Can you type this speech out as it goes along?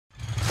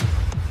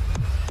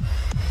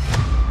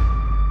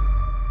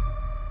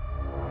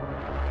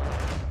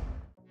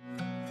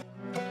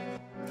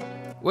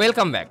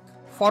Welcome back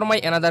for my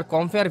another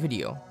compare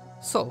video.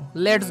 So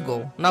let's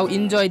go, now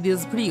enjoy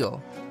this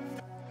video.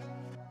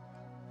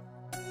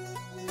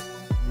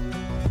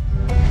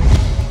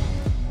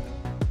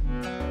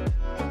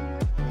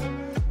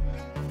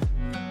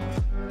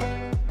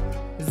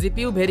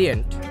 GPU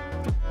variant,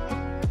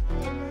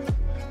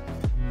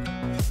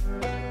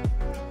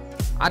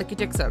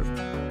 architecture,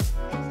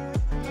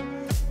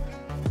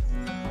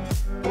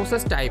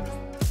 process type,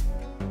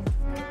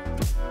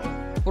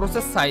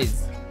 process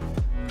size,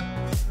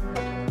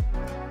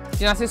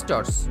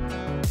 transistors,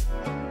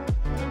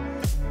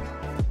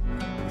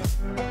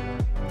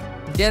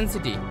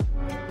 density,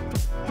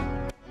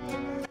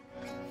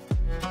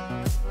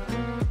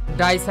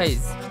 die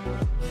size,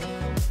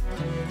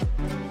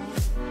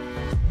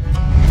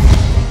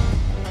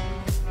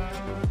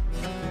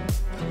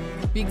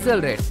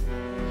 pixel rate,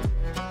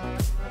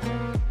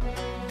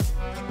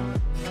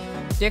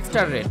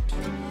 texture rate,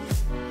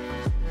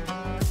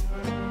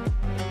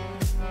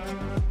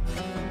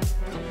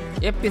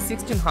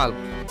 FP16 half,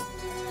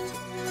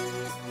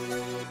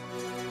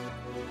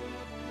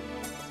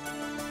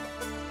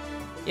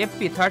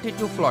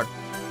 FP32 float,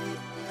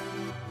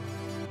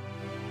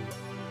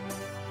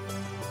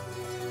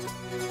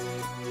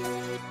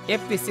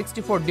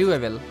 FP64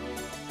 durable,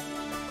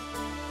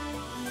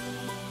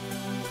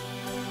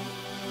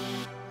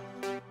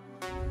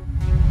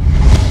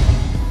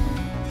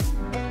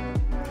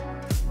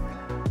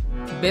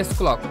 base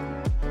clock,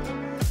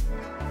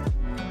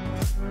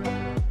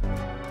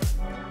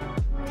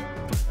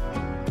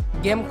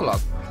 game clock,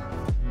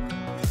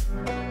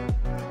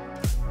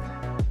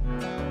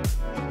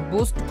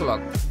 boost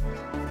clock,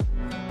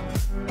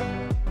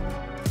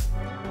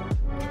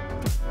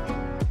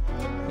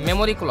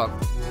 memory clock,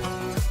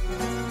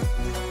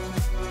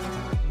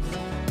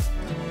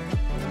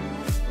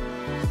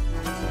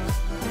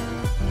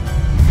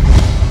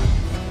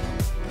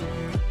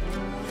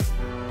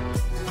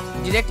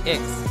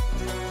 DirectX,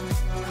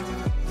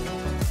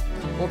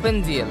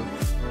 OpenGL,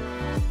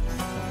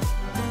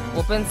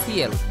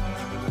 OpenCL,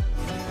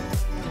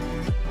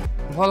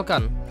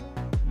 Vulkan,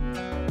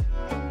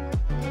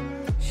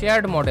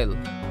 shared model,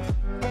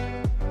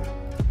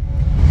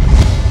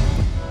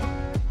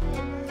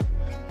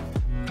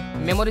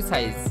 memory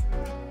size,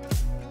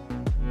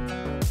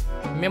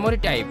 memory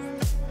type,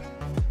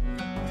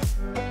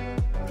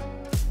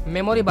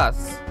 memory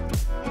bus,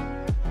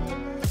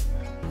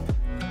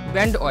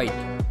 bandwidth,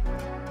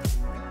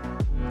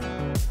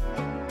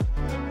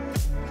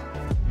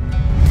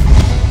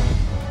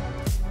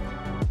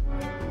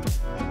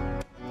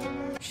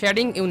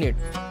 shading unit,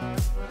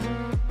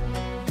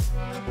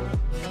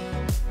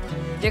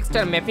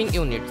 texture mapping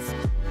units,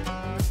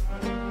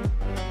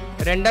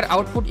 render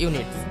output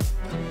units,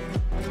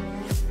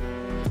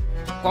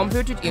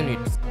 computed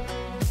units,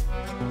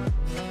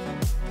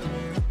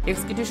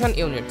 execution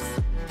units,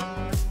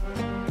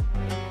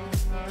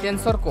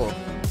 tensor core,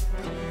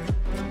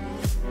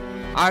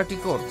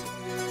 RT core,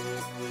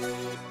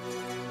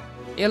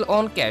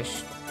 L1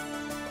 cache,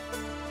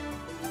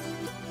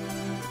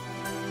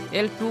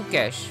 L2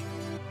 cache,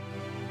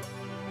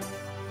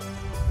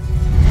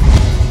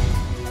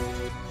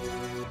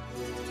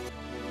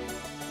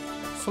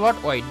 slot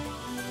wide,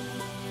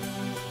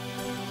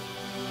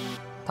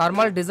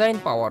 thermal design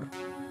power,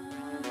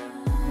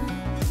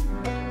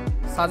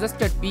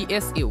 suggested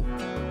PSU,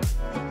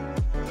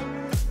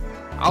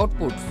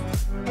 outputs,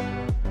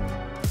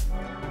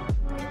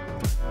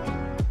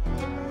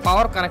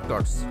 power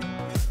connectors.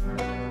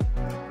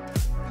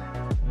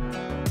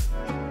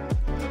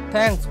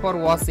 Thanks for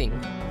watching.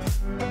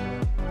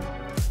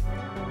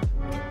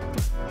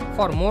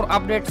 For more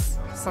updates,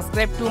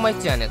 subscribe to my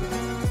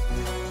channel.